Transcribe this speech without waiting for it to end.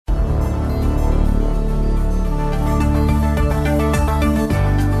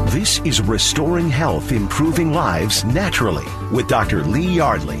This is Restoring Health, Improving Lives Naturally with Dr. Lee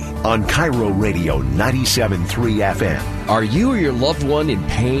Yardley on Cairo Radio 97.3 FM. Are you or your loved one in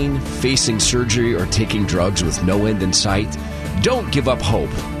pain, facing surgery, or taking drugs with no end in sight? Don't give up hope.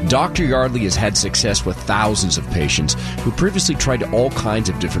 Dr. Yardley has had success with thousands of patients who previously tried all kinds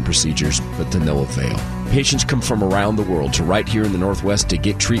of different procedures, but to no avail. Patients come from around the world to right here in the Northwest to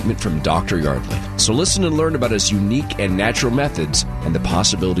get treatment from Dr. Yardley. So listen and learn about his unique and natural methods and the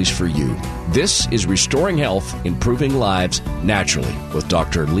possibilities for you. This is Restoring Health, Improving Lives Naturally with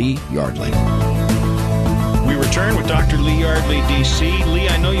Dr. Lee Yardley. We return with Dr. Lee Yardley, D.C. Lee,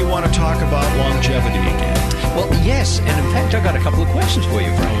 I know you want to talk about longevity again. Well, yes, and in fact, I got a couple of questions for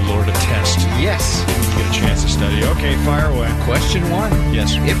you, Frank. Oh, Lord, a test. Yes. Get a chance to study. Okay, fire away. Question one.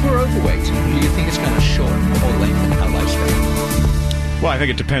 Yes. If we're overweight, do you think it's going to shorten or lengthen our lifespan? Well, I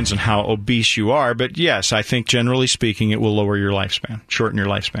think it depends on how obese you are, but yes, I think generally speaking, it will lower your lifespan, shorten your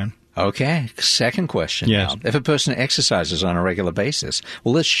lifespan. Okay. Second question. Yes. Now, if a person exercises on a regular basis,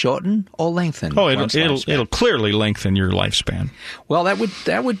 will this shorten or lengthen? Oh, it'll clearly lengthen your lifespan. Well,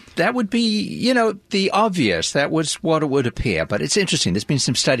 that would be, you know, the obvious. That was what it would appear. But it's interesting. There's been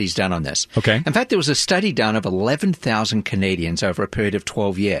some studies done on this. Okay. In fact, there was a study done of 11,000 Canadians over a period of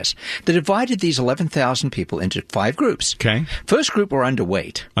 12 years. They divided these 11,000 people into 5 groups. Okay. First group were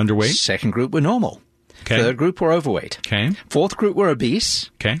underweight. Underweight. Second group were normal. Okay. Third group were overweight. Okay. Fourth group were obese.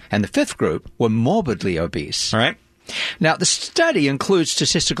 Okay. And the fifth group were morbidly obese. All right. Now, the study includes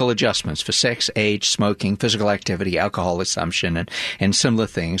statistical adjustments for sex, age, smoking, physical activity, alcohol consumption, and similar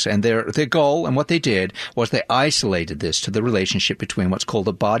things. And their goal and what they did was they isolated this to the relationship between what's called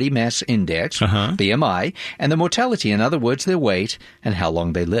the body mass index, BMI, and the mortality, in other words, their weight and how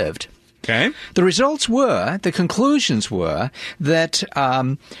long they lived. Okay. The conclusions were that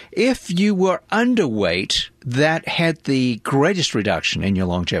if you were underweight, that had the greatest reduction in your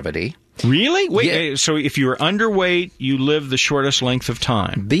longevity. Really? Wait, Yeah. so if you were underweight, you live the shortest length of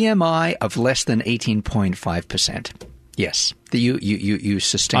time. BMI of less than 18.5%. Yes. You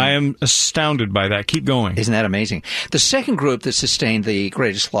sustained. I am astounded by that. Keep going. Isn't that amazing? The second group that sustained the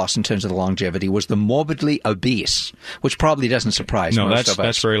greatest loss in terms of the longevity was the morbidly obese, which probably doesn't surprise most of us.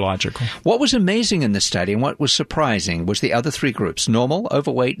 That's very logical. What was amazing in this study and what was surprising was the other 3 groups, normal,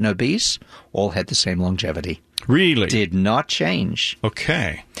 overweight, and obese, all had the same longevity. Really? Did not change.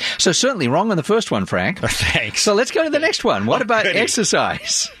 Okay. So certainly wrong on the first one, Frank. Thanks. So let's go to the next one. What about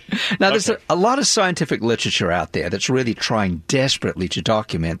exercise? Now, there's a lot of scientific literature out there that's really trying desperately to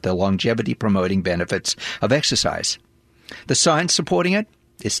document the longevity-promoting benefits of exercise. The science supporting it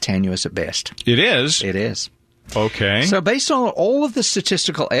is tenuous at best. It is? It is. Okay. So based on all of the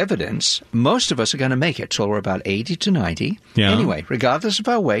statistical evidence, most of us are going to make it till we're about 80 to 90. Yeah. Anyway, regardless of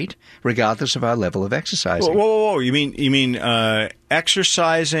our weight, regardless of our level of exercising. Whoa. You mean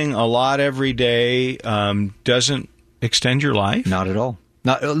exercising a lot every day doesn't extend your life? Not at all.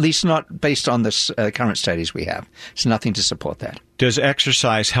 Not, at least not based on the current studies we have. There's nothing to support that. Does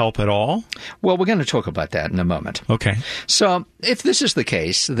exercise help at all? Well, we're going to talk about that in a moment. Okay. So if this is the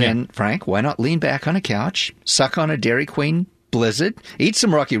case, then, Frank, why not lean back on a couch, suck on a Dairy Queen Blizzard, eat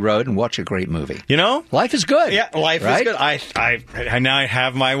some Rocky Road, and watch a great movie? You know? Life is good. Yeah, life is good. I now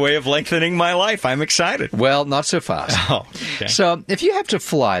have my way of lengthening my life. I'm excited. Well, not so fast. Oh, okay. So if you have to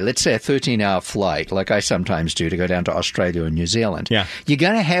fly, let's say a 13-hour flight, like I sometimes do to go down to Australia and New Zealand, you're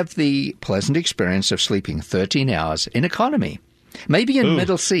going to have the pleasant experience of sleeping 13 hours in economy, maybe in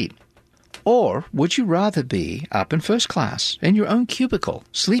middle seat. Or would you rather be up in first class in your own cubicle,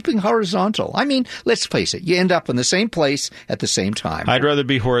 sleeping horizontal? I mean, let's face it, you end up in the same place at the same time. I'd rather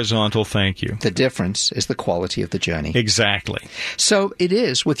be horizontal, thank you. The difference is the quality of the journey. Exactly. So it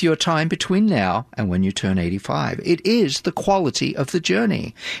is with your time between now and when you turn 85. It is the quality of the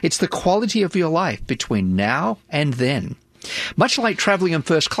journey. It's the quality of your life between now and then. Much like traveling in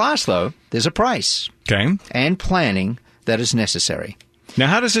first class, though, there's a price. Okay. And planning that is necessary. Now,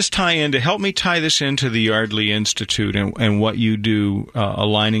 how does this tie into? Help me tie this into the Yardley Institute and what you do,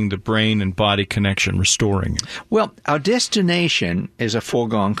 aligning the brain and body connection, restoring it. Well, our destination is a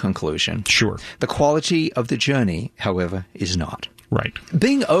foregone conclusion. Sure. The quality of the journey, however, is not. Right.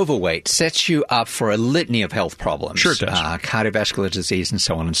 Being overweight sets you up for a litany of health problems. Sure it does. Cardiovascular disease and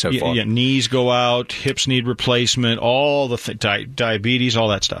so on and so forth. Yeah, knees go out, hips need replacement, all the diabetes, all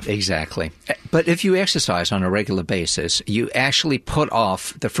that stuff. Exactly. But if you exercise on a regular basis, you actually put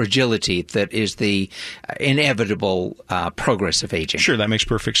off the fragility that is the inevitable progress of aging. Sure, that makes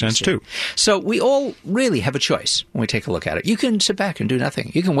perfect sense, too. So we all really have a choice when we take a look at it. You can sit back and do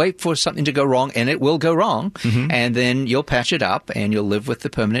nothing. You can wait for something to go wrong, and it will go wrong, and then you'll patch it up, and you'll live with the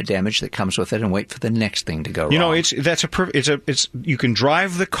permanent damage that comes with it and wait for the next thing to go wrong. You know, you can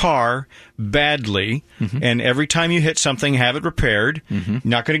drive the car badly, and every time you hit something, have it repaired.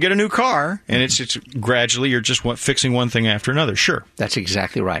 Not going to get a new car, and it's gradually you're just fixing one thing after another. Sure. That's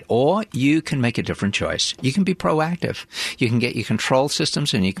exactly right. Or you can make a different choice. You can be proactive. You can get your control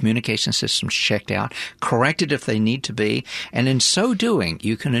systems and your communication systems checked out, corrected if they need to be, and in so doing,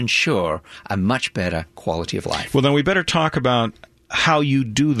 you can ensure a much better quality of life. Well, then we better talk about how you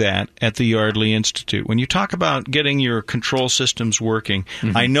do that at the Yardley Institute. When you talk about getting your control systems working,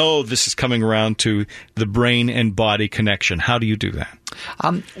 I know this is coming around to the brain and body connection. How do you do that?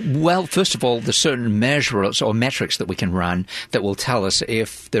 Well, first of all, there's certain measures or metrics that we can run that will tell us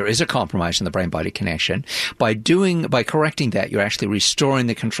if there is a compromise in the brain-body connection. By correcting that, you're actually restoring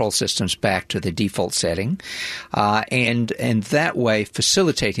the control systems back to the default setting, and that way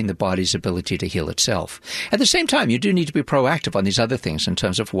facilitating the body's ability to heal itself. At the same time, you do need to be proactive on these other things in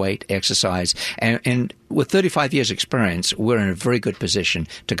terms of weight, exercise, and with 35 years experience, we're in a very good position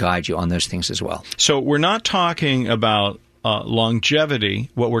to guide you on those things as well. So we're not talking about longevity.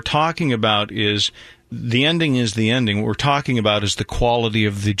 What we're talking about is the ending is the ending. What we're talking about is the quality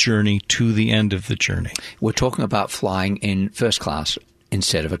of the journey to the end of the journey. We're talking about flying in first class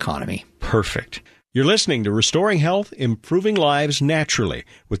instead of economy. Perfect. You're listening to Restoring Health, Improving Lives Naturally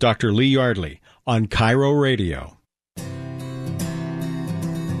with Dr. Lee Yardley on Cairo Radio.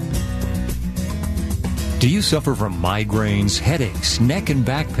 Do you suffer from migraines, headaches, neck and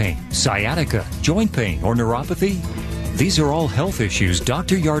back pain, sciatica, joint pain, or neuropathy? These are all health issues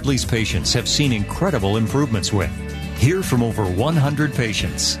Dr. Yardley's patients have seen incredible improvements with. Hear from over 100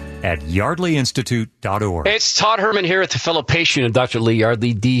 patients at yardleyinstitute.org. It's Todd Herman here at the fellow patient of Dr. Lee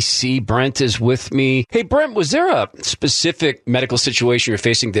Yardley, D.C. Brent is with me. Hey, Brent, was there a specific medical situation you're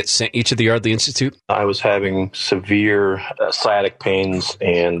facing that sent you to the Yardley Institute? I was having severe sciatic pains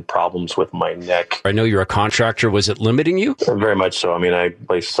and problems with my neck. I know you're a contractor. Was it limiting you? Very much so. I mean, I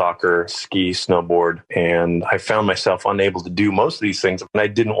play soccer, ski, snowboard, and I found myself unable to do most of these things, and I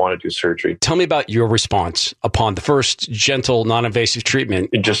didn't want to do surgery. Tell me about your response upon the first gentle, non-invasive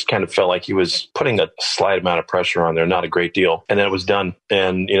treatment. It just kind of felt like he was putting a slight amount of pressure on there, not a great deal. And then it was done.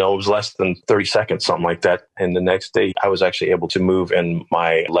 And, it was less than 30 seconds, something like that. And the next day, I was actually able to move, and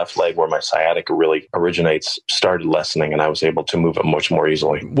my left leg, where my sciatica really originates, started lessening, and I was able to move it much more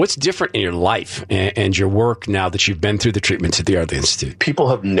easily. What's different in your life and your work now that you've been through the treatments at the Yardley Institute? People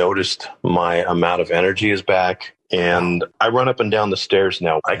have noticed my amount of energy is back. And I run up and down the stairs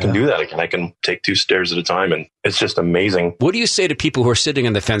now. I can do that again. I can take 2 stairs at a time, and it's just amazing. What do you say to people who are sitting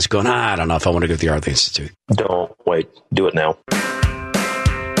on the fence going, I don't know if I want to go to the Yardley Institute? Don't wait. Do it now.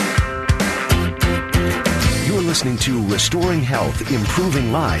 You're listening to Restoring Health,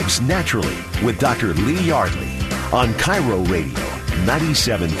 Improving Lives Naturally with Dr. Lee Yardley on Cairo Radio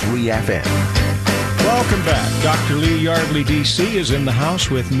 97.3 FM. Welcome back. Dr. Lee Yardley, D.C. is in the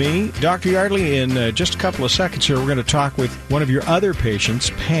house with me. Dr. Yardley, in just a couple of seconds here, we're going to talk with one of your other patients,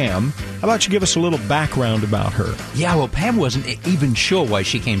 Pam. How about you give us a little background about her? Yeah, well, Pam wasn't even sure why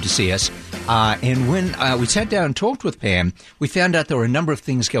she came to see us. And when we sat down and talked with Pam, we found out there were a number of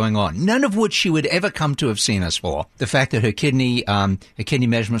things going on, none of which she would ever come to have seen us for. The fact that her kidney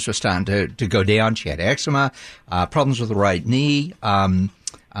measurements were starting to go down. She had eczema, problems with the right knee,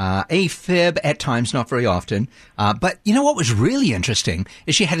 AFib at times, not very often. But you know what was really interesting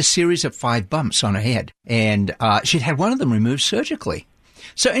is she had a series of 5 bumps on her head, and she'd had one of them removed surgically.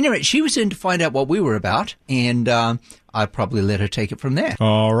 So anyway, she was in to find out what we were about, and I probably let her take it from there.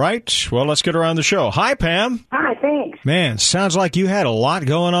 All right. Well, let's get her on the show. Hi, Pam. Hi, thanks. Man, sounds like you had a lot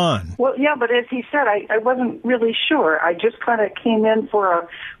going on. Well, yeah, but as he said, I wasn't really sure. I just kind of came in for a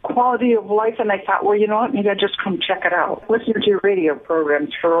quality of life, and I thought, well, you know what, maybe I'll just come check it out. Listened to your radio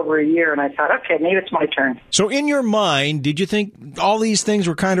programs for over a year, and I thought, okay, maybe it's my turn. So in your mind, did you think all these things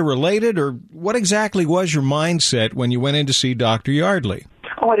were kind of related, or what exactly was your mindset when you went in to see Dr. Yardley?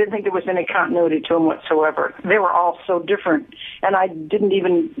 Oh, I didn't think there was any continuity to them whatsoever. They were all so different, and I didn't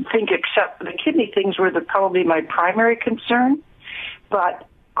even think, except the kidney things were probably my primary concern, but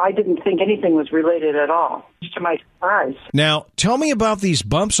I didn't think anything was related at all, to my surprise. Now, tell me about these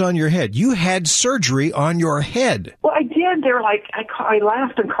bumps on your head. You had surgery on your head. Well, I did. They're like, I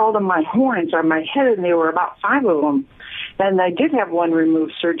laughed and called them my horns on my head, and they were about 5 of them. And I did have one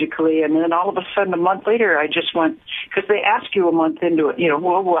removed surgically, and then all of a sudden, a month later, I just went, because they ask you a month into it,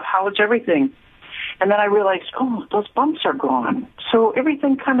 well, how is everything? And then I realized, those bumps are gone. So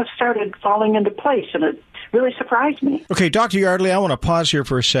everything kind of started falling into place, and it really surprised me. Okay, Dr. Yardley, I want to pause here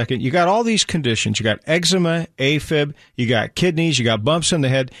for a second. You got all these conditions. You got eczema, AFib, you got kidneys, you got bumps in the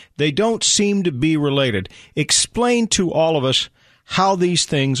head. They don't seem to be related. Explain to all of us how these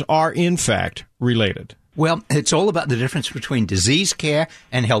things are, in fact, related. Well, it's all about the difference between disease care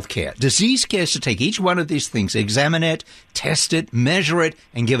and health care. Disease care is to take each one of these things, examine it, test it, measure it,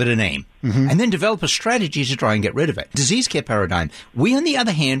 and give it a name. And then develop a strategy to try and get rid of it. Disease care paradigm. We, on the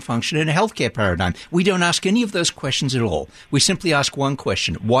other hand, function in a healthcare paradigm. We don't ask any of those questions at all. We simply ask one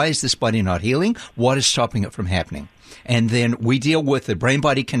question. Why is this body not healing? What is stopping it from happening? And then we deal with the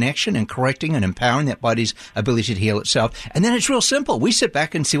brain-body connection and correcting and empowering that body's ability to heal itself. And then it's real simple. We sit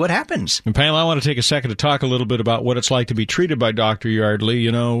back and see what happens. And Pam, I want to take a second to talk a little bit about what it's like to be treated by Dr. Yardley.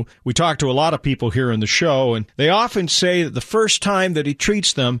 You know, we talk to a lot of people here in the show, and they often say that the first time that he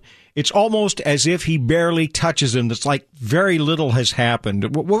treats them, it's almost as if he barely touches them. It's like very little has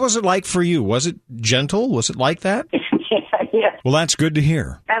happened. What was it like for you? Was it gentle? Was it like that? Yeah. Well, that's good to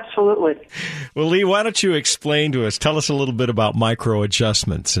hear. Absolutely. Well, Lee, why don't you explain to us, tell us a little bit about micro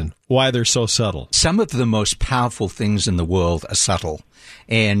adjustments and why they're so subtle. Some of the most powerful things in the world are subtle.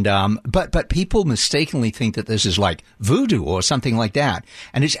 And but people mistakenly think that this is like voodoo or something like that.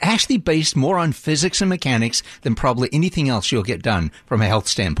 And it's actually based more on physics and mechanics than probably anything else you'll get done from a health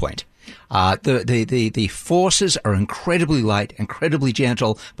standpoint. The forces are incredibly light, incredibly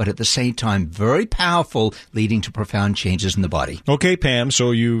gentle, but at the same time very powerful, leading to profound changes in the body. Okay, Pam,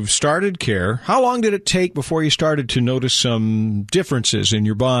 so you've started care. How long did it take before you started to notice some differences in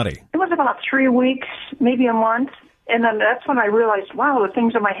your body? It was about 3 weeks, maybe a month. And then that's when I realized, wow, the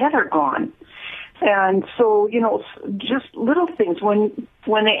things in my head are gone. And so, just little things. When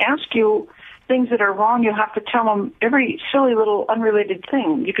they ask you things that are wrong, you have to tell them every silly little unrelated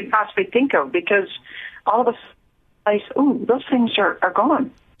thing you could possibly think of, because all of a sudden, those things are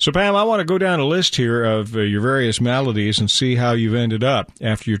gone. So, Pam, I want to go down a list here of your various maladies and see how you've ended up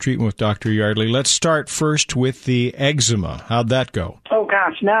after your treatment with Dr. Yardley. Let's start first with the eczema. How'd that go? Oh,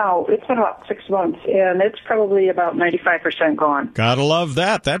 gosh, now it's been about 6 months, and it's probably about 95% gone. Gotta love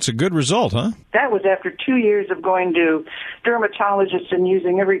that. That's a good result, huh? That was after 2 years of going to dermatologists and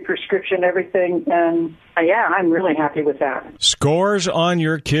using every prescription, everything, and I'm really happy with that. Scores on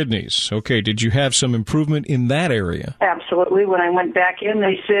your kidneys. Okay, did you have some improvement in that area? Absolutely. When I went back in,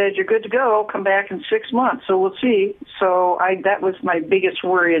 they said, you're good to go. Come back in 6 months, so we'll see. So that was my biggest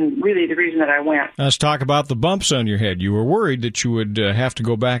worry and really the reason that I went. Let's talk about the bumps on your head. You were worried that you would have to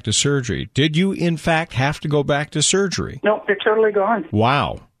go back to surgery. Did you, in fact, have to go back to surgery? Nope, they're totally gone.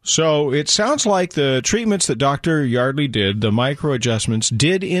 Wow. So it sounds like the treatments that Dr. Yardley did, the micro adjustments,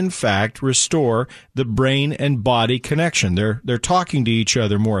 did in fact restore the brain and body connection. They're talking to each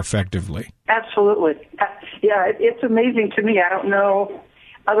other more effectively. Absolutely. Yeah, it's amazing to me. I don't know,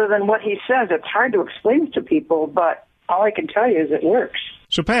 other than what he says, it's hard to explain to people, but all I can tell you is it works.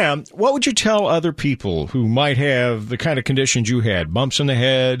 So, Pam, what would you tell other people who might have the kind of conditions you had, bumps in the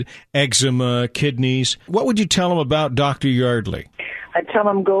head, eczema, kidneys? What would you tell them about Dr. Yardley? I'd tell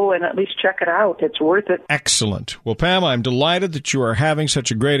them go and at least check it out. It's worth it. Excellent. Well, Pam, I'm delighted that you are having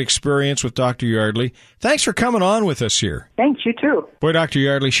such a great experience with Dr. Yardley. Thanks for coming on with us here. Thanks, you too. Boy, Dr.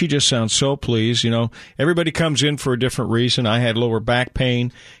 Yardley, she just sounds so pleased. Everybody comes in for a different reason. I had lower back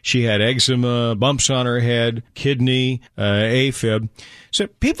pain. She had eczema, bumps on her head, kidney, AFib. So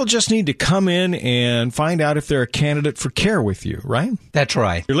people just need to come in and find out if they're a candidate for care with you, right? That's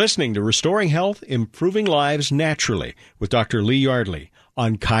right. You're listening to Restoring Health, Improving Lives Naturally with Dr. Lee Yardley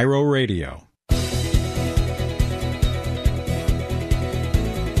on Cairo Radio.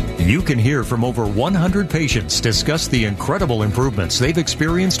 You can hear from over 100 patients discuss the incredible improvements they've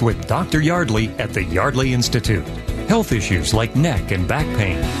experienced with Dr. Yardley at the Yardley Institute. Health issues like neck and back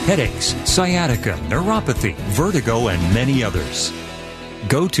pain, headaches, sciatica, neuropathy, vertigo, and many others.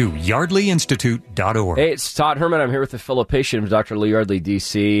 Go to yardleyinstitute.org. Hey, it's Todd Herman. I'm here with a fellow patient of Dr. Lee Yardley,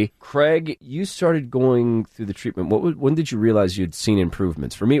 D.C. Craig, you started going through the treatment. When did you realize you'd seen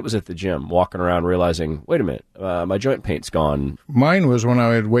improvements? For me, it was at the gym, walking around, realizing, wait a minute, my joint pain's gone. Mine was when I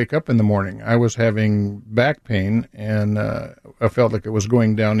would wake up in the morning. I was having back pain, and I felt like it was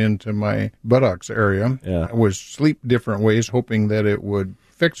going down into my buttocks area. Yeah. I would sleep different ways, hoping that it would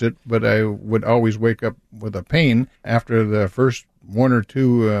fix it, but I would always wake up with a pain. After the first 1 or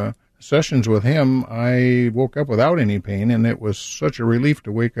 2 sessions with him, I woke up without any pain, and it was such a relief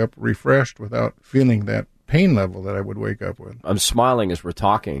to wake up refreshed without feeling that pain level that I would wake up with. I'm smiling as we're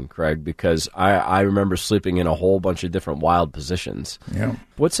talking, Craig, because I remember sleeping in a whole bunch of different wild positions. Yeah.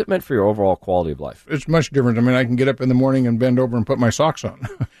 What's it meant for your overall quality of life? It's much different. I mean, I can get up in the morning and bend over and put my socks on,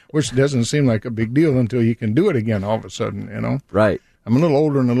 which doesn't seem like a big deal until you can do it again all of a sudden, you know? Right. I'm a little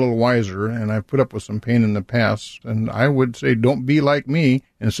older and a little wiser, and I've put up with some pain in the past, and I would say don't be like me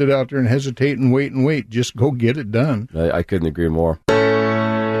and sit out there and hesitate and wait. Just go get it done. I couldn't agree more.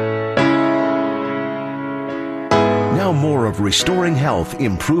 Now more of Restoring Health,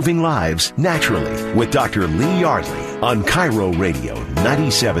 Improving Lives Naturally with Dr. Lee Yardley on Cairo Radio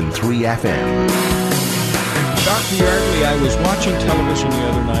 97.3 FM. Dr. Yardley, I was watching television the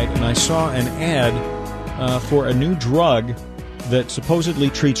other night and I saw an ad for a new drug that supposedly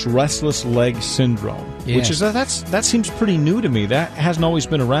treats restless leg syndrome, which is that seems pretty new to me. That hasn't always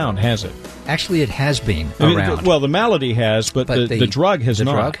been around, has it? Actually, it has been around. Well, the malady has, but the drug has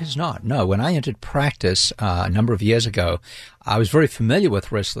not. The drug has not. No, when I entered practice a number of years ago, I was very familiar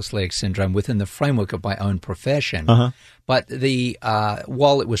with restless leg syndrome within the framework of my own profession. But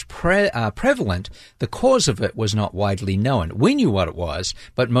while it was prevalent, the cause of it was not widely known. We knew what it was,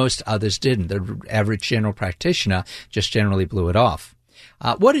 but most others didn't. The average general practitioner just generally blew it off.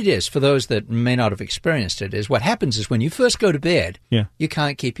 What it is, for those that may not have experienced it, is what happens is when you first go to bed, you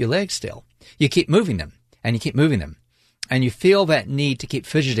can't keep your legs still. You keep moving them, and you keep moving them. And you feel that need to keep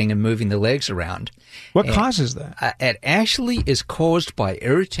fidgeting and moving the legs around. What causes that? It actually is caused by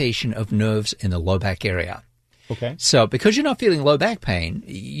irritation of nerves in the low back area. Okay. So because you're not feeling low back pain,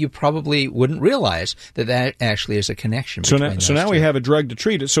 you probably wouldn't realize that actually is a connection between those So now two. we have a drug to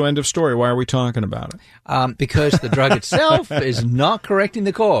treat it, so end of story. Why are we talking about it? Because the drug itself is not correcting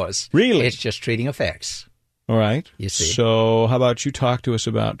the cause. Really? It's just treating effects. All right. You see. So how about you talk to us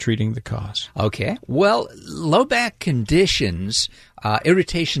about treating the cause? Okay. Well, low back conditions,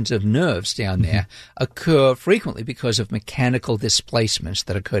 irritations of nerves down there occur frequently because of mechanical displacements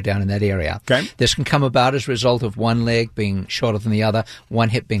that occur down in that area. Okay. This can come about as a result of one leg being shorter than the other, one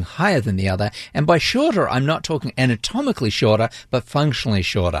hip being higher than the other. And by shorter, I'm not talking anatomically shorter, but functionally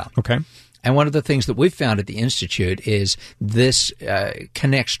shorter. Okay. And one of the things that we've found at the Institute is this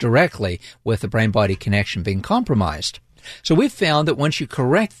connects directly with the brain-body connection being compromised. So we've found that once you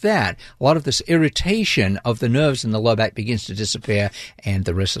correct that, a lot of this irritation of the nerves in the low back begins to disappear and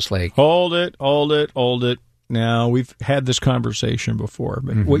the restless leg. Hold it. Now, we've had this conversation before,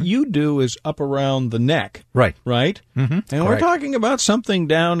 but what you do is up around the neck. Right. Right? Mm-hmm. And we're talking about something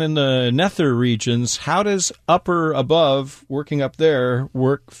down in the nether regions. How does upper above, working up there,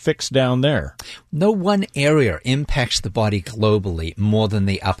 work fixed down there? No one area impacts the body globally more than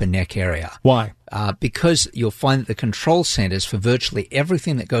the upper neck area. Why? Because you'll find that the control centers for virtually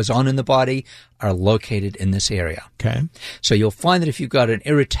everything that goes on in the body are located in this area. Okay. So you'll find that if you've got an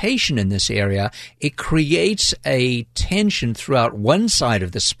irritation in this area, it creates a tension throughout one side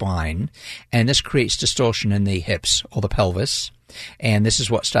of the spine, and this creates distortion in the hips or the pelvis. And this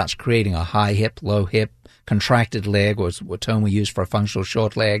is what starts creating a high hip, low hip, contracted leg, or a term we use for a functional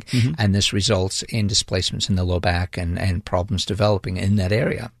short leg, and this results in displacements in the low back and problems developing in that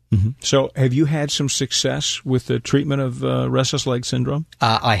area. So have you had some success with the treatment of restless leg syndrome?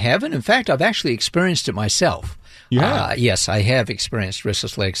 I haven't. In fact, I've actually experienced it myself. You have? Yes, I have experienced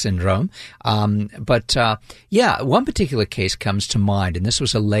restless leg syndrome. But one particular case comes to mind, and this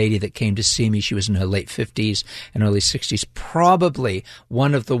was a lady that came to see me. She was in her late 50s and early 60s, probably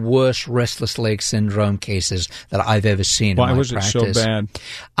one of the worst restless leg syndrome cases that I've ever seen in my practice. Why was it so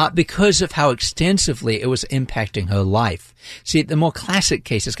bad? Because of how extensively it was impacting her life. See, the more classic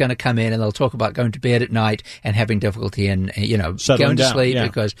case is going to come in and they'll talk about going to bed at night and having difficulty in, going to sleep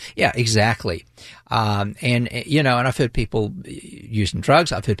because, exactly. And I've heard people using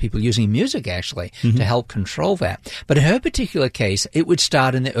drugs. I've heard people using music, actually, to help control that. But in her particular case, it would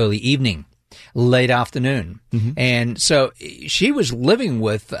start in the early evening, late afternoon. And so she was living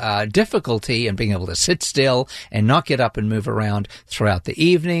with difficulty in being able to sit still and not get up and move around throughout the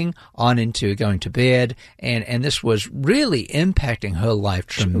evening on into going to bed. And this was really impacting her life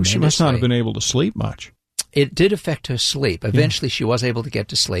tremendously. She must not have been able to sleep much. It did affect her sleep. Eventually, she was able to get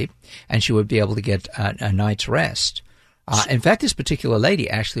to sleep, and she would be able to get a night's rest. In fact, this particular lady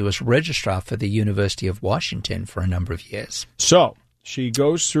actually was registrar for the University of Washington for a number of years. So she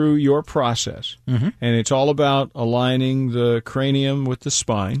goes through your process, and it's all about aligning the cranium with the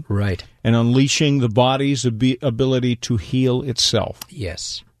spine. Right. And unleashing the body's ability to heal itself.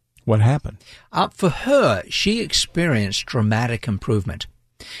 Yes. What happened? For her, she experienced dramatic improvement.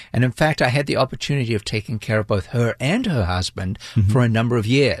 And in fact, I had the opportunity of taking care of both her and her husband for a number of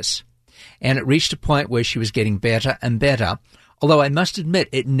years. And it reached a point where she was getting better and better Although I must admit,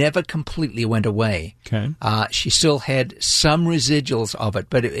 it never completely went away. Okay. She still had some residuals of it,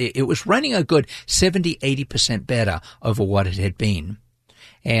 but it was running a good 70, 80% better over what it had been.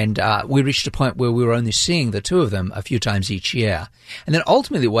 And we reached a point where we were only seeing the two of them a few times each year. And then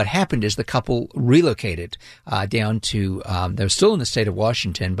ultimately what happened is the couple relocated down to, they were still in the state of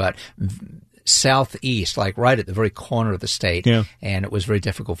Washington, but southeast, like right at the very corner of the state. Yeah. And it was very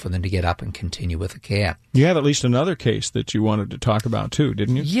difficult for them to get up and continue with the care. You have at least another case that you wanted to talk about too,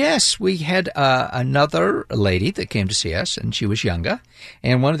 didn't you? Yes, we had another lady that came to see us, and she was younger.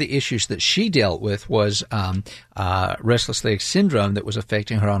 And one of the issues that she dealt with was restless leg syndrome that was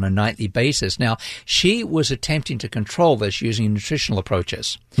affecting her on a nightly basis. Now, she was attempting to control this using nutritional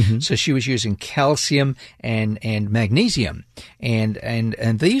approaches. Mm-hmm. So she was using calcium and magnesium, and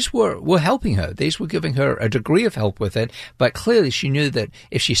these were helping her. These were giving her a degree of help with it, but clearly she knew that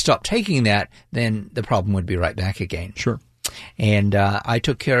if she stopped taking that, then the problem would be right back again. Sure. And I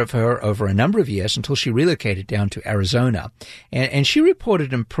took care of her over a number of years until she relocated down to Arizona. And she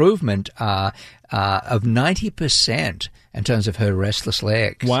reported improvement of 90% in terms of her restless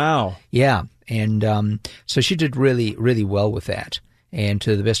legs. Wow. Yeah. And so she did really, really well with that. And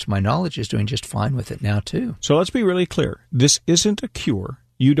to the best of my knowledge, is doing just fine with it now, too. So let's be really clear. This isn't a cure.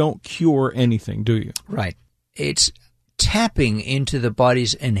 You don't cure anything, do you? Right. It's tapping into the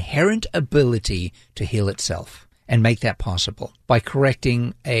body's inherent ability to heal itself and make that possible by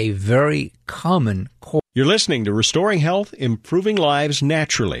correcting a very common core. You're listening to Restoring Health, Improving Lives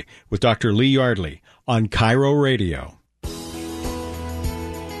Naturally with Dr. Lee Yardley on Cairo Radio.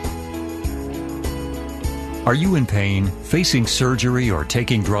 Are you in pain, facing surgery, or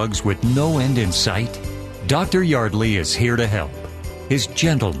taking drugs with no end in sight? Dr. Yardley is here to help. His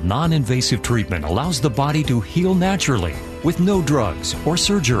gentle, non-invasive treatment allows the body to heal naturally with no drugs or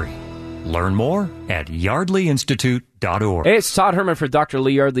surgery. Learn more at yardleyinstitute.org. Hey, it's Todd Herman for Dr.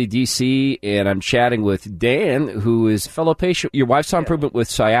 Lee Yardley, D.C., and I'm chatting with Dan, who is a fellow patient. Your wife saw improvement with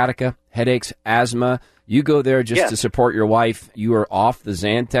sciatica, headaches, asthma. You go there just to support your wife. You are off the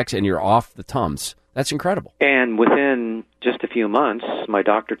Zantac and you're off the Tums. That's incredible. And within just a few months, my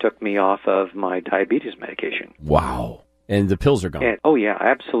doctor took me off of my diabetes medication. Wow. And the pills are gone. And, oh, yeah,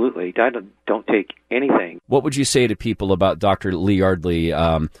 absolutely. I don't take anything. What would you say to people about Dr. Lee Yardley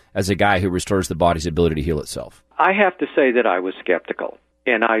as a guy who restores the body's ability to heal itself? I have to say that I was skeptical,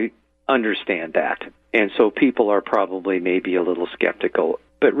 and I understand that. And so people are probably maybe a little skeptical.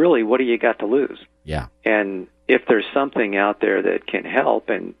 But really, what do you got to lose? Yeah. And if there's something out there that can help,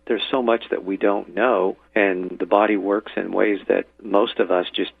 and there's so much that we don't know, and the body works in ways that most of us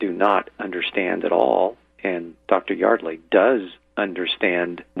just do not understand at all, and Dr. Yardley does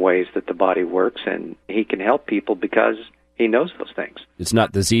understand ways that the body works, and he can help people because he knows those things. It's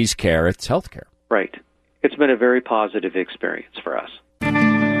not disease care, it's health care. Right. It's been a very positive experience for us.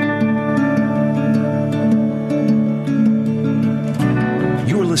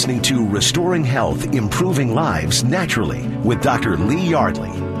 You're listening to Restoring Health, Improving Lives Naturally with Dr. Lee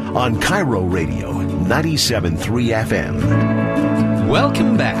Yardley on Cairo Radio 97.3 FM.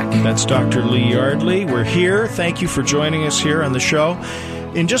 Welcome back. That's Dr. Lee Yardley. We're here. Thank you for joining us here on the show.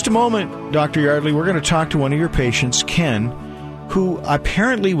 In just a moment, Dr. Yardley, we're going to talk to one of your patients, Ken, who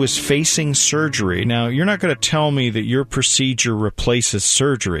apparently was facing surgery. Now, you're not going to tell me that your procedure replaces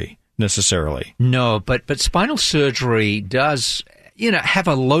surgery necessarily. No, but spinal surgery does have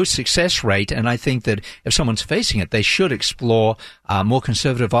a low success rate, and I think that if someone's facing it, they should explore more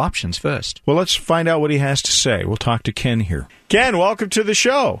conservative options first. Well, let's find out what he has to say. We'll talk to Ken here. Ken, welcome to the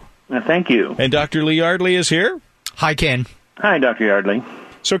show. Thank you. And Dr. Lee Yardley is here. Hi, Ken. Hi, Dr. Yardley.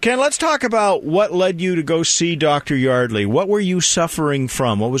 So, Ken, let's talk about what led you to go see Dr. Yardley. What were you suffering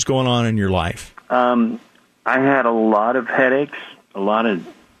from? What was going on in your life? I had a lot of headaches, a lot of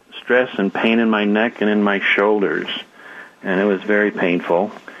stress and pain in my neck and in my shoulders. And it was very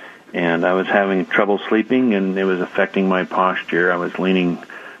painful, and I was having trouble sleeping, and it was affecting my posture. I was leaning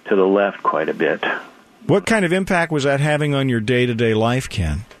to the left quite a bit. What kind of impact was that having on your day-to-day life,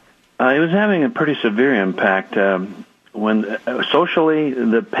 Ken? It was having a pretty severe impact. When socially,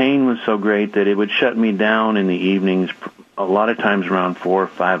 the pain was so great that it would shut me down in the evenings, a lot of times around 4 or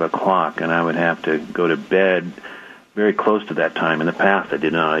 5 o'clock, and I would have to go to bed very close to that time. In the past, I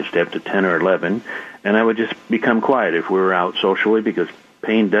did not. I stayed up to 10 or 11, and I would just become quiet if we were out socially, because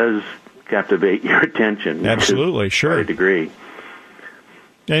pain does captivate your attention. Absolutely, sure. To a degree.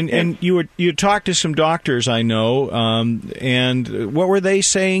 And you talked to some doctors, I know, and what were they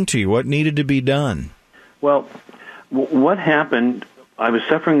saying to you? What needed to be done? Well, what happened, I was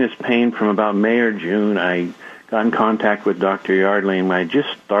suffering this pain from about May or June. I got in contact with Dr. Yardley, and I just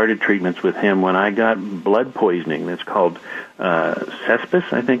started treatments with him when I got blood poisoning. It's called cespis,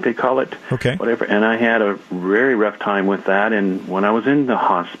 I think they call it. Okay. Whatever. And I had a very rough time with that. And when I was in the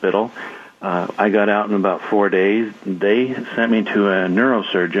hospital, I got out in about 4 days. They sent me to a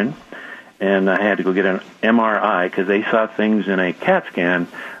neurosurgeon, and I had to go get an MRI because they saw things in a CAT scan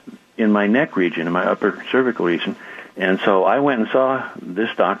in my neck region, in my upper cervical region. And so I went and saw this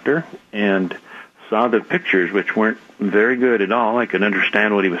doctor and saw the pictures, which weren't very good at all. I could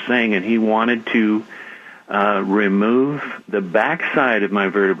understand what he was saying, and he wanted to remove the backside of my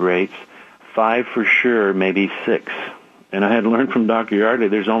vertebrae, 5 for sure, maybe 6. And I had learned from Dr. Yardley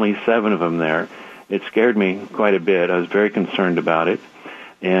there's only 7 of them there. It scared me quite a bit. I was very concerned about it.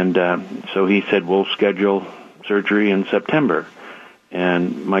 And so he said, we'll schedule surgery in September.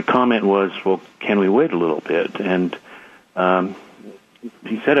 And my comment was, well, can we wait a little bit? And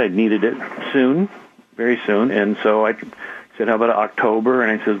he said I needed it soon, very soon. And so I said, how about October?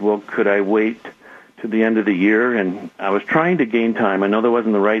 And I said, well, could I wait to the end of the year? And I was trying to gain time. I know that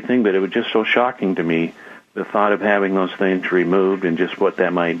wasn't the right thing, but it was just so shocking to me, the thought of having those things removed and just what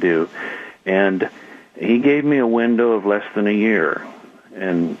that might do. And he gave me a window of less than a year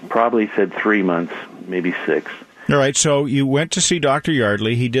and probably said 3 months, maybe 6. All right, so you went to see Dr.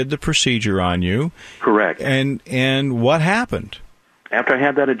 Yardley. He did the procedure on you. Correct. And what happened? After I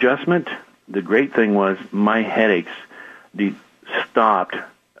had that adjustment, the great thing was my headaches stopped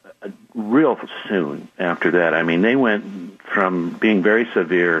real soon after that. I mean, they went from being very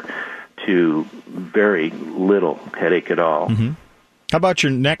severe to very little headache at all. Mm-hmm. How about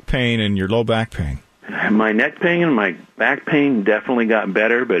your neck pain and your low back pain? My neck pain and my back pain definitely got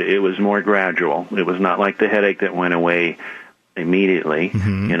better, but it was more gradual. It was not like the headache that went away immediately.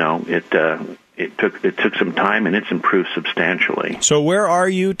 Mm-hmm. You know, it took some time, and it's improved substantially. So where are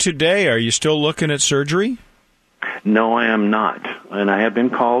you today? Are you still looking at surgery? No, I am not. And I have been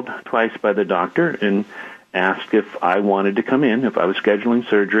called twice by the doctor and asked if I wanted to come in, if I was scheduling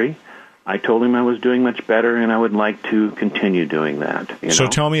surgery. I told him I was doing much better, and I would like to continue doing that. So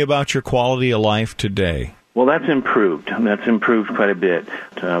tell me about your quality of life today. Well, that's improved. That's improved quite a bit.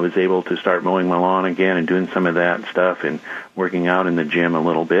 I was able to start mowing my lawn again and doing some of that stuff and working out in the gym a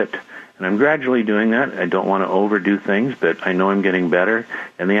little bit. And I'm gradually doing that. I don't want to overdo things, but I know I'm getting better.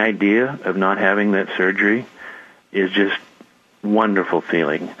 And the idea of not having that surgery is just wonderful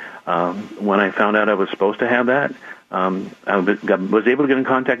feeling. When I found out I was supposed to have that, I was able to get in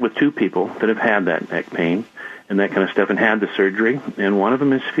contact with 2 people that have had that neck pain and that kind of stuff and had the surgery. And one of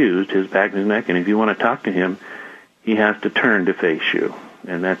them is fused, his back and his neck. And if you want to talk to him, he has to turn to face you.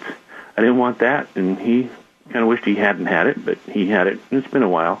 And I didn't want that. And he kind of wished he hadn't had it, but he had it. And it's been a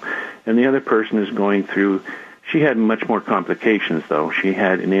while. And the other person is going through, she had much more complications, though. She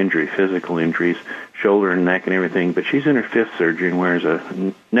had an injury, physical injuries, shoulder and neck and everything. But she's in her 5th surgery and wears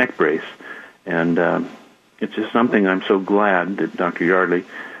a neck brace. And it's just something I'm so glad that Dr. Yardley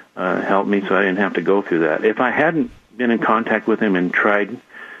helped me so I didn't have to go through that. If I hadn't been in contact with him and tried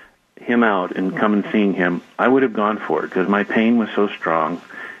him out and come and seeing him, I would have gone for it because my pain was so strong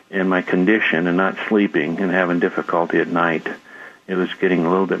and my condition and not sleeping and having difficulty at night, it was getting a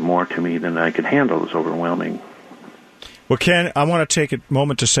little bit more to me than I could handle. It was overwhelming. Well, Ken, I want to take a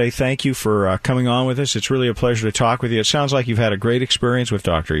moment to say thank you for coming on with us. It's really a pleasure to talk with you. It sounds like you've had a great experience with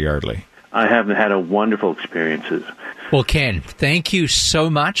Dr. Yardley. I have had a wonderful experiences. Well, Ken, thank you so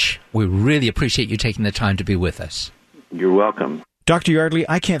much. We really appreciate you taking the time to be with us. You're welcome. Dr. Yardley,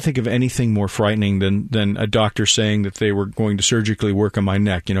 I can't think of anything more frightening than a doctor saying that they were going to surgically work on my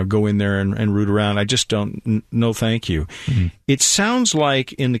neck, go in there and root around. I just don't, no thank you. Mm-hmm. It sounds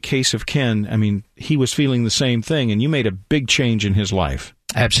like in the case of Ken, he was feeling the same thing, and you made a big change in his life.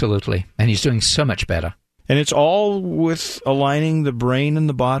 Absolutely, and he's doing so much better. And it's all with aligning the brain and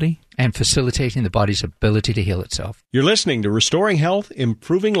the body? And facilitating the body's ability to heal itself. You're listening to Restoring Health,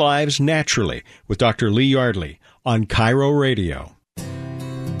 Improving Lives Naturally with Dr. Lee Yardley on KIRO Radio.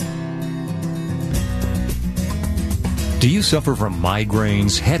 Do you suffer from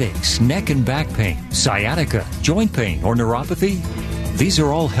migraines, headaches, neck and back pain, sciatica, joint pain, or neuropathy? These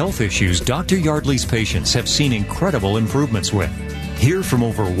are all health issues Dr. Yardley's patients have seen incredible improvements with. Hear from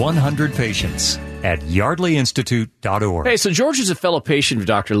over 100 patients at yardleyinstitute.org. Hey, so George is a fellow patient of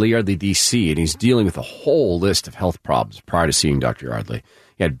Dr. Lee Yardley, D.C., and he's dealing with a whole list of health problems prior to seeing Dr. Yardley.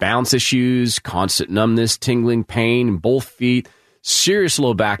 He had balance issues, constant numbness, tingling, pain in both feet, serious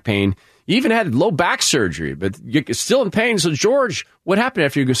low back pain. You even had low back surgery, but you're still in pain. So, George, what happened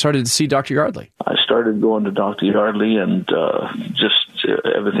after you started to see Dr. Yardley? I started going to Dr. Yardley and just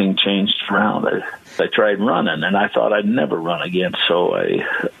everything changed around. I tried running, and I thought I'd never run again. So I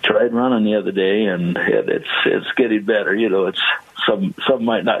tried running the other day, and it's getting better. You know, it's some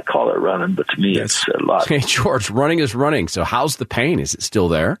might not call it running, but to me, it's a lot. Hey, George, running is running. So how's the pain? Is it still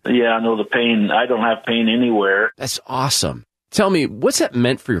there? Yeah, I know the pain. I don't have pain anywhere. That's awesome. Tell me, what's that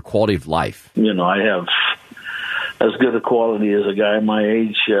meant for your quality of life? You know, I have as good a quality as a guy my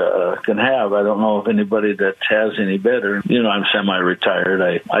age can have. I don't know if anybody that has any better. You know, I'm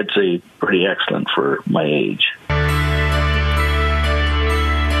semi-retired. I'd say pretty excellent for my age.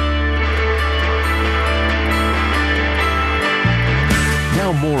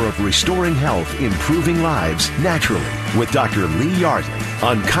 Now more of Restoring Health, Improving Lives Naturally with Dr. Lee Yardley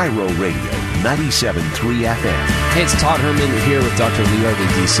on Cairo Radio 97.3 FM. Hey, it's Todd Herman here with Dr. Lee Yardley,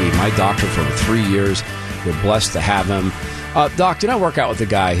 D.C., my doctor for over 3 years. We're blessed to have him. Doc, did I work out with a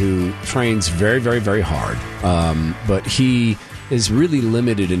guy who trains very, very, very hard, but he is really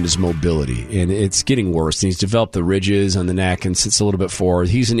limited in his mobility, and it's getting worse. And he's developed the ridges on the neck and sits a little bit forward.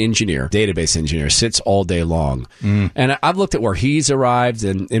 He's an engineer, database engineer, sits all day long. And I've looked at where he's arrived,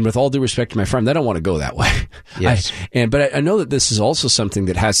 and with all due respect to my friend, I don't want to go that way. Yes. But I know that this is also something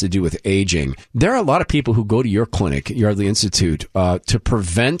that has to do with aging. There are a lot of people who go to your clinic, Yardley Institute, to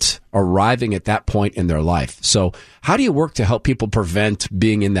prevent arriving at that point in their life. So how do you work to help people prevent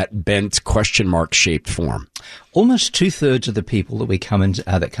being in that bent question mark shaped form? Almost 2/3 of the people that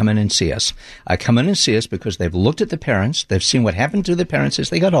come in and see us come in and see us because they've looked at the parents, they've seen what happened to the parents as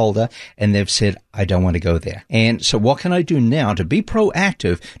they got older, and they've said, I don't want to go there. And so what can I do now to be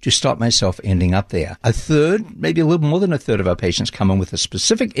proactive to stop myself ending up there? A third, maybe a little more than a third of our patients come in with a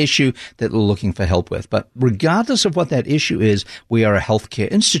specific issue that they're looking for help with. But regardless of what that issue is, we are a healthcare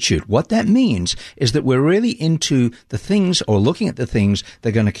institute. What that means is that we're really into the things or looking at the things that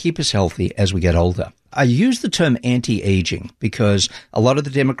are going to keep us healthy as we get older. I use the term anti-aging because a lot of the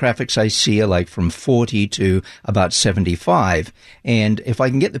demographics I see are like from 40 to about 75. And if I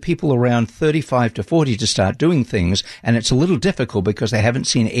can get the people around 35 to 40 to start doing things, and it's a little difficult because they haven't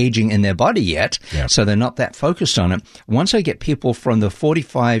seen aging in their body yet, so they're not that focused on it. Once I get people from the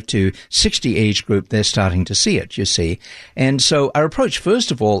 45 to 60 age group, they're starting to see it, you see. And so our approach,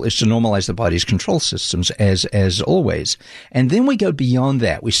 first of all, is to normalize the body's control systems as always. And then we go beyond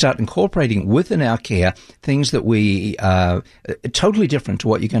that. We start incorporating within our care things that we totally different to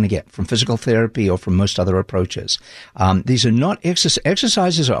what you're going to get from physical therapy or from most other approaches. These are not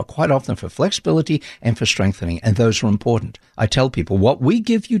exercises are quite often for flexibility and for strengthening, and those are important. I tell people what we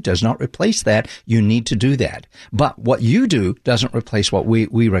give you does not replace that. You need to do that. But what you do doesn't replace what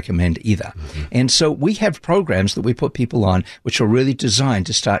we recommend either. Mm-hmm. And so we have programs that we put people on which are really designed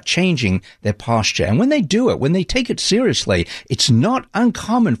to start changing their posture. And when they do it, when they take it seriously, it's not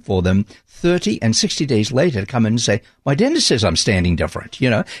uncommon for them 30 and 60 days later to come in and say, my dentist says I'm standing different. You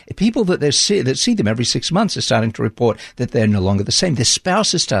know, people that see them every 6 months are starting to report that they're no longer the same. Their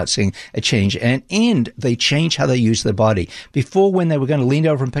spouses start seeing a change and they change how they use their body. Before, when they were going to lean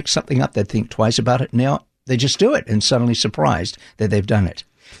over and pick something up, they'd think twice about it. Now they just do it and suddenly surprised that they've done it.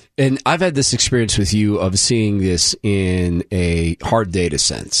 And I've had this experience with you of seeing this in a hard data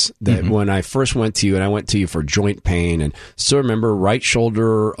sense. That when I first went to you, and I went to you for joint pain, and still remember right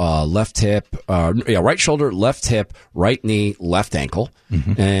shoulder, left hip, right shoulder, left hip, right knee, left ankle.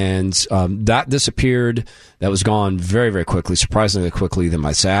 And that disappeared. That was gone very, very quickly, surprisingly quickly. Then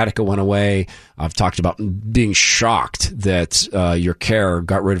my sciatica went away. I've talked about being shocked that your care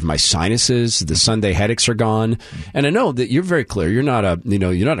got rid of my sinuses. The Sunday headaches are gone. And I know that you're very clear. You're not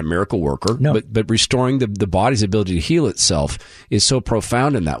a miracle worker, but restoring the body's ability to heal itself is so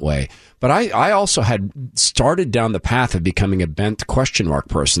profound in that way. But I also had started down the path of becoming a bent question mark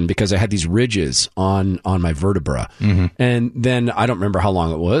person because I had these ridges on my vertebra. And then I don't remember how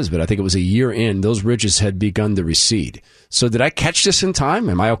long it was, but I think it was a year in, those ridges had begun to recede. So did I catch this in time?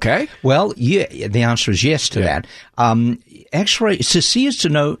 Am I okay? Well, yeah, the answer is yes to that. X-ray, to see is to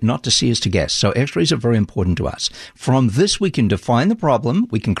know, not to see is to guess. So X-rays are very important to us. From this, we can define the problem,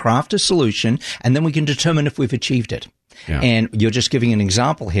 we can craft a solution, and then we can determine if we've achieved it. Yeah. And you're just giving an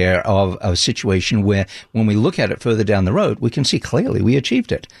example here of a situation where when we look at it further down the road, we can see clearly we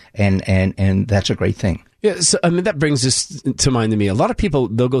achieved it. And that's a great thing. Yeah, so, I mean, that brings this to mind to me. A lot of people,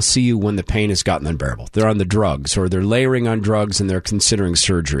 they'll go see you when the pain has gotten unbearable. They're on the drugs or they're layering on drugs and they're considering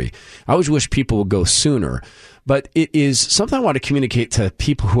surgery. I always wish people would go sooner. but it is something I want to communicate to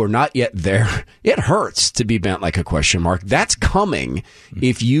people who are not yet there. It hurts to be bent like a question mark. That's coming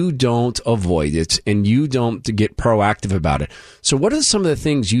if you don't avoid it and you don't get proactive about it. So what are some of the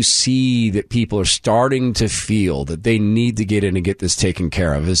things you see that people are starting to feel that they need to get in and get this taken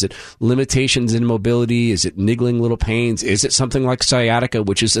care of? Is it limitations in mobility? Is it niggling little pains? Is it something like sciatica,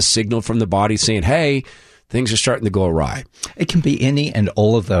 which is a signal from the body saying, hey, things are starting to go awry? It can be any and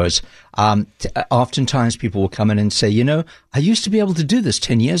all of those. Oftentimes people will come in and say, I used to be able to do this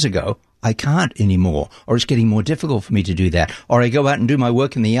 10 years ago. I can't anymore, or it's getting more difficult for me to do that. Or I go out and do my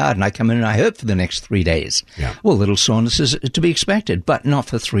work in the yard and I come in and I hurt for the next 3 days. Yeah. Well, little soreness is to be expected, but not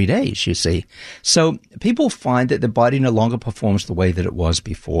for 3 days, you see. So people find that the body no longer performs the way that it was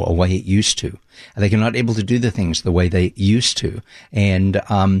before, or way it used to. They are not able to do the things the way they used to. And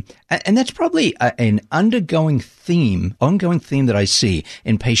that's probably an ongoing theme that I see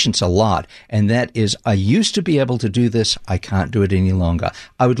in patients a lot. And that is, I used to be able to do this. I can't do it any longer.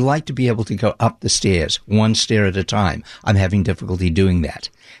 I would like to be able to go up the stairs, one stair at a time. I'm having difficulty doing that.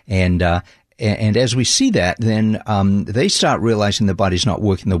 And as we see that, then they start realizing the body's not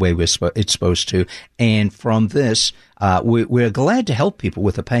working the way it's supposed to. And from this, we're glad to help people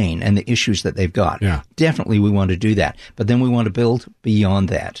with the pain and the issues that they've got. Yeah. Definitely we want to do that. But then we want to build beyond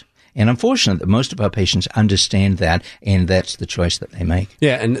that. And I'm fortunate that most of our patients understand that, and that's the choice that they make.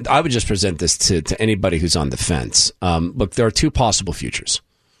 Yeah, and I would just present this to anybody who's on the fence. Look, there are two possible futures.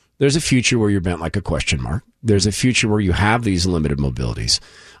 There's a future where you're bent like a question mark. There's a future where you have these limited mobilities.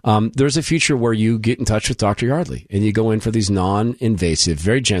 There's a future where you get in touch with Dr. Yardley and you go in for these non-invasive,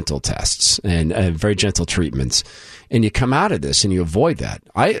 very gentle tests and very gentle treatments. And you come out of this and you avoid that.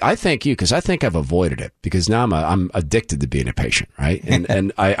 I thank you, because I think I've avoided it, because now I'm addicted to being a patient, right?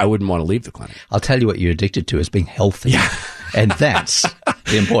 And I wouldn't want to leave the clinic. I'll tell you what you're addicted to is being healthy. Yeah. And that's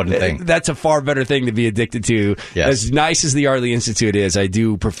the important thing. That's a far better thing to be addicted to. Yes. As nice as the Yardley Institute is, I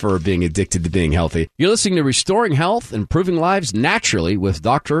do prefer being addicted to being healthy. You're listening to Restoring Health, Improving Lives Naturally with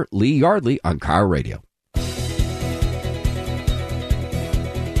Dr. Lee Yardley on Chiro Radio.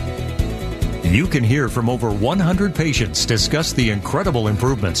 You can hear from over 100 patients discuss the incredible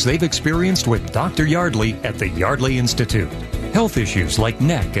improvements they've experienced with Dr. Yardley at the Yardley Institute. Health issues like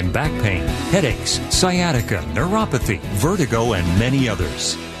neck and back pain, headaches, sciatica, neuropathy, vertigo, and many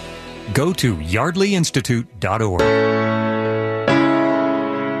others. Go to yardleyinstitute.org.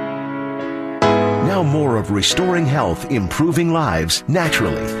 Now more of Restoring Health, Improving Lives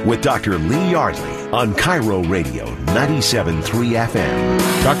Naturally with Dr. Lee Yardley on Chiro Radio 97.3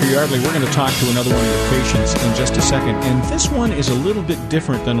 FM. Dr. Yardley, we're going to talk to another one of your patients in just a second, and this one is a little bit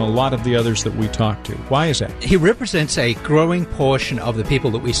different than a lot of the others that we talk to. Why is that? He represents a growing portion of the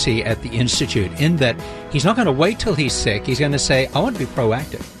people that we see at the Institute, in that he's not going to wait till he's sick. He's going to say, I want to be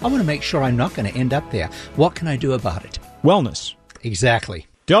proactive. I want to make sure I'm not going to end up there. What can I do about it? Wellness. Exactly.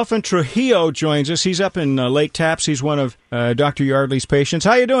 Delphin Trujillo joins us. He's up in Lake Tapps. He's one of Dr. Yardley's patients.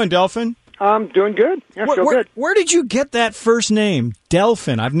 How you doing, Delphin? I'm doing good. Yeah, feel good. Where did you get that first name,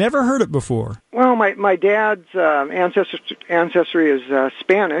 Delphin? I've never heard it before. Well, my dad's ancestry is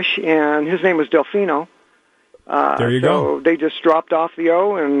Spanish, and his name was Delfino. There you go. So they just dropped off the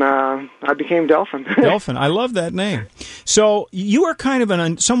O, and I became Delphin. Delphin. I love that name. So you are kind of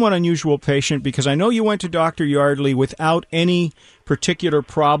a somewhat unusual patient, because I know you went to Dr. Yardley without any particular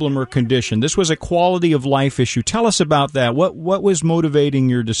problem or condition. This was a quality of life issue. Tell us about that. What was motivating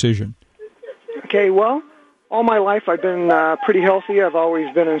your decision? Okay, well, all my life I've been pretty healthy. I've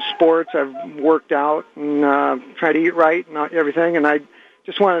always been in sports. I've worked out and tried to eat right and everything, and I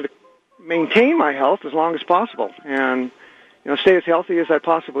just wanted to maintain my health as long as possible and stay as healthy as I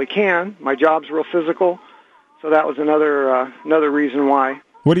possibly can. My job's real physical, so that was another reason why.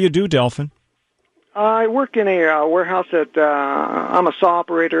 What do you do, Delphin? I work in a warehouse I'm a saw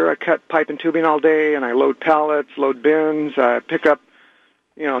operator. I cut pipe and tubing all day, and I load pallets, load bins. I pick up,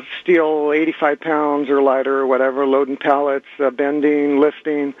 steel 85 pounds or lighter or whatever, loading pallets, bending,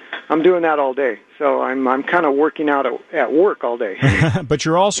 lifting. I'm doing that all day. So I'm kind of working out at work all day. But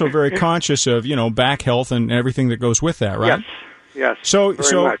you're also very conscious of, back health and everything that goes with that, right? Yes. So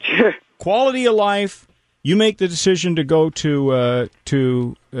very much. Quality of life, you make the decision to go to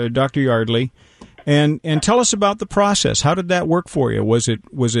Dr. Yardley. And tell us about the process. How did that work for you? Was it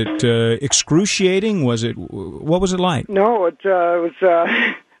excruciating? What was it like? No, it was.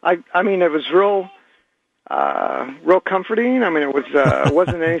 It was real comforting. I mean, it was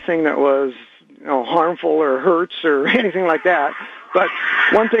wasn't anything that was harmful or hurts or anything like that. But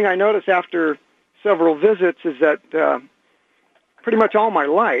one thing I noticed after several visits is that pretty much all my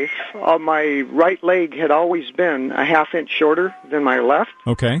life, my right leg had always been a half inch shorter than my left.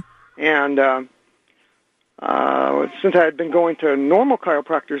 Okay. And since I had been going to normal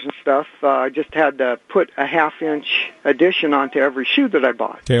chiropractors and stuff, I just had to put a half-inch addition onto every shoe that I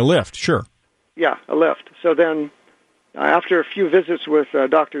bought. Okay, a lift, sure. Yeah, a lift. So then, after a few visits with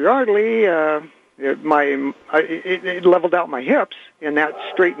Dr. Yardley, it leveled out my hips, and that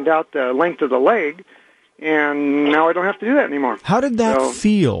straightened out the length of the leg, and now I don't have to do that anymore. How did that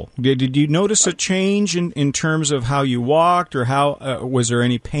feel? Did you notice a change in terms of how you walked, or how was there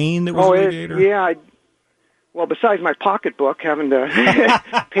any pain that was alleviated? Yeah. Well, besides my pocketbook, having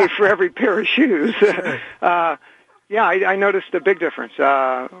to pay for every pair of shoes, I noticed a big difference.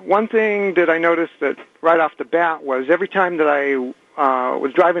 One thing that I noticed that right off the bat was every time that I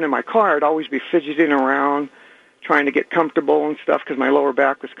was driving in my car, I'd always be fidgeting around, trying to get comfortable and stuff because my lower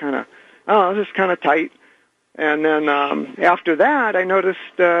back was kind of tight. And then after that, I noticed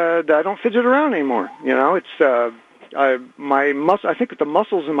that I don't fidget around anymore. You know, it's I think the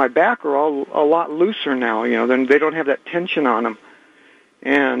muscles in my back are all a lot looser now. You know, then they don't have that tension on them,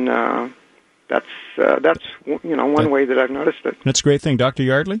 and that's one way that I've noticed it. That's a great thing, Dr.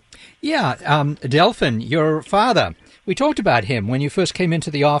 Yardley. Yeah, Delphin, your father. We talked about him when you first came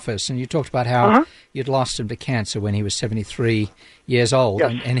into the office, and you talked about how you'd lost him to cancer when he was 73 years old,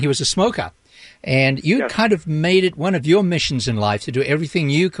 yes. and he was a smoker. And you kind of made it one of your missions in life to do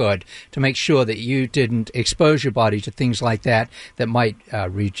everything you could to make sure that you didn't expose your body to things like that might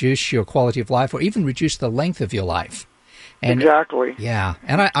reduce your quality of life or even reduce the length of your life. And, exactly. Yeah,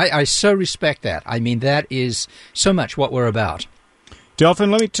 and I so respect that. I mean, that is so much what we're about.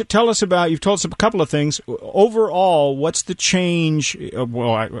 Delphin, let me tell us about, you've told us a couple of things. Overall, what's the change?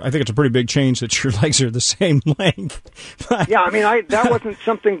 Well, I think it's a pretty big change that your legs are the same length. Yeah, I mean, that wasn't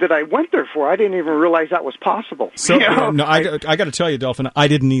something that I went there for. I didn't even realize that was possible. So, no, I got to tell you, Delphin, I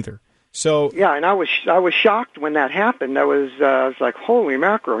didn't either. So yeah, and I was shocked when that happened. I was like, holy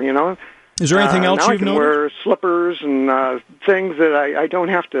mackerel, you know. Is there anything else now you've I can noticed? wear slippers and things that I don't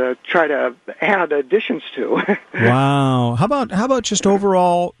have to try to add additions to. Wow. How about just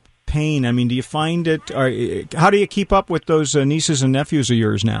overall pain? I mean, do you find it? How do you keep up with those nieces and nephews of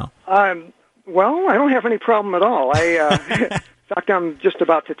yours now? Well, I don't have any problem at all. In fact, I'm just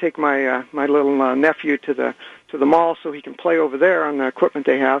about to take my my little nephew to the mall so he can play over there on the equipment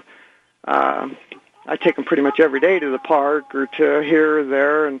they have. I take him pretty much every day to the park or to here or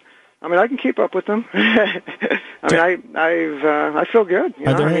there, and I mean, I can keep up with them. I mean, I feel good.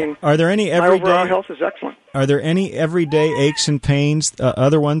 Are there any everyday? My overall health is excellent. Are there any everyday aches and pains,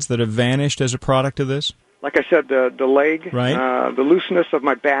 other ones that have vanished as a product of this? Like I said, the leg, right. The looseness of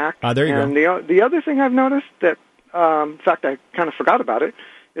my back. There you go. And the other thing I've noticed that, in fact, I kind of forgot about it,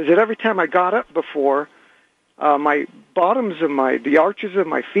 is that every time I got up before, my bottoms of the arches of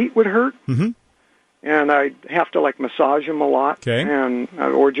my feet would hurt. Mm-hmm. And I have to massage them a lot, okay. and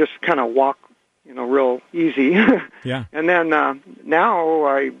or just kind of walk, real easy. Yeah. And then now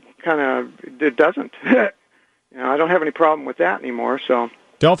I it doesn't. I don't have any problem with that anymore. So,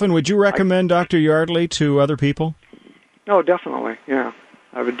 Delphin, would you recommend Dr. Yardley to other people? Oh, definitely. Yeah,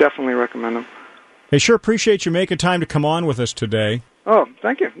 I would definitely recommend him. Hey, sure appreciate you making time to come on with us today. Oh,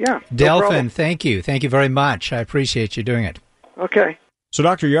 thank you. Yeah, Delphin, thank you very much. I appreciate you doing it. Okay. So,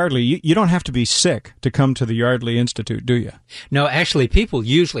 Dr. Yardley, you don't have to be sick to come to the Yardley Institute, do you? No, actually, people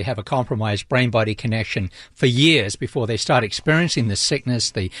usually have a compromised brain-body connection for years before they start experiencing the sickness,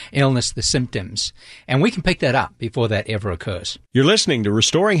 the illness, the symptoms. And we can pick that up before that ever occurs. You're listening to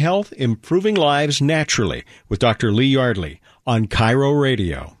Restoring Health, Improving Lives Naturally with Dr. Lee Yardley on Cairo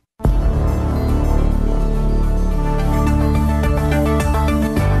Radio.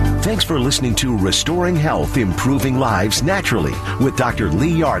 Thanks for listening to Restoring Health, Improving Lives Naturally with Dr.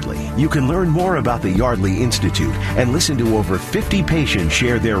 Lee Yardley. You can learn more about the Yardley Institute and listen to over 50 patients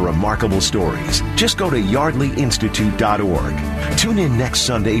share their remarkable stories. Just go to yardleyinstitute.org. Tune in next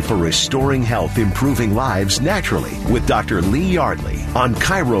Sunday for Restoring Health, Improving Lives Naturally with Dr. Lee Yardley on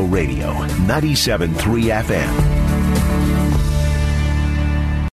Cairo Radio 97.3 FM.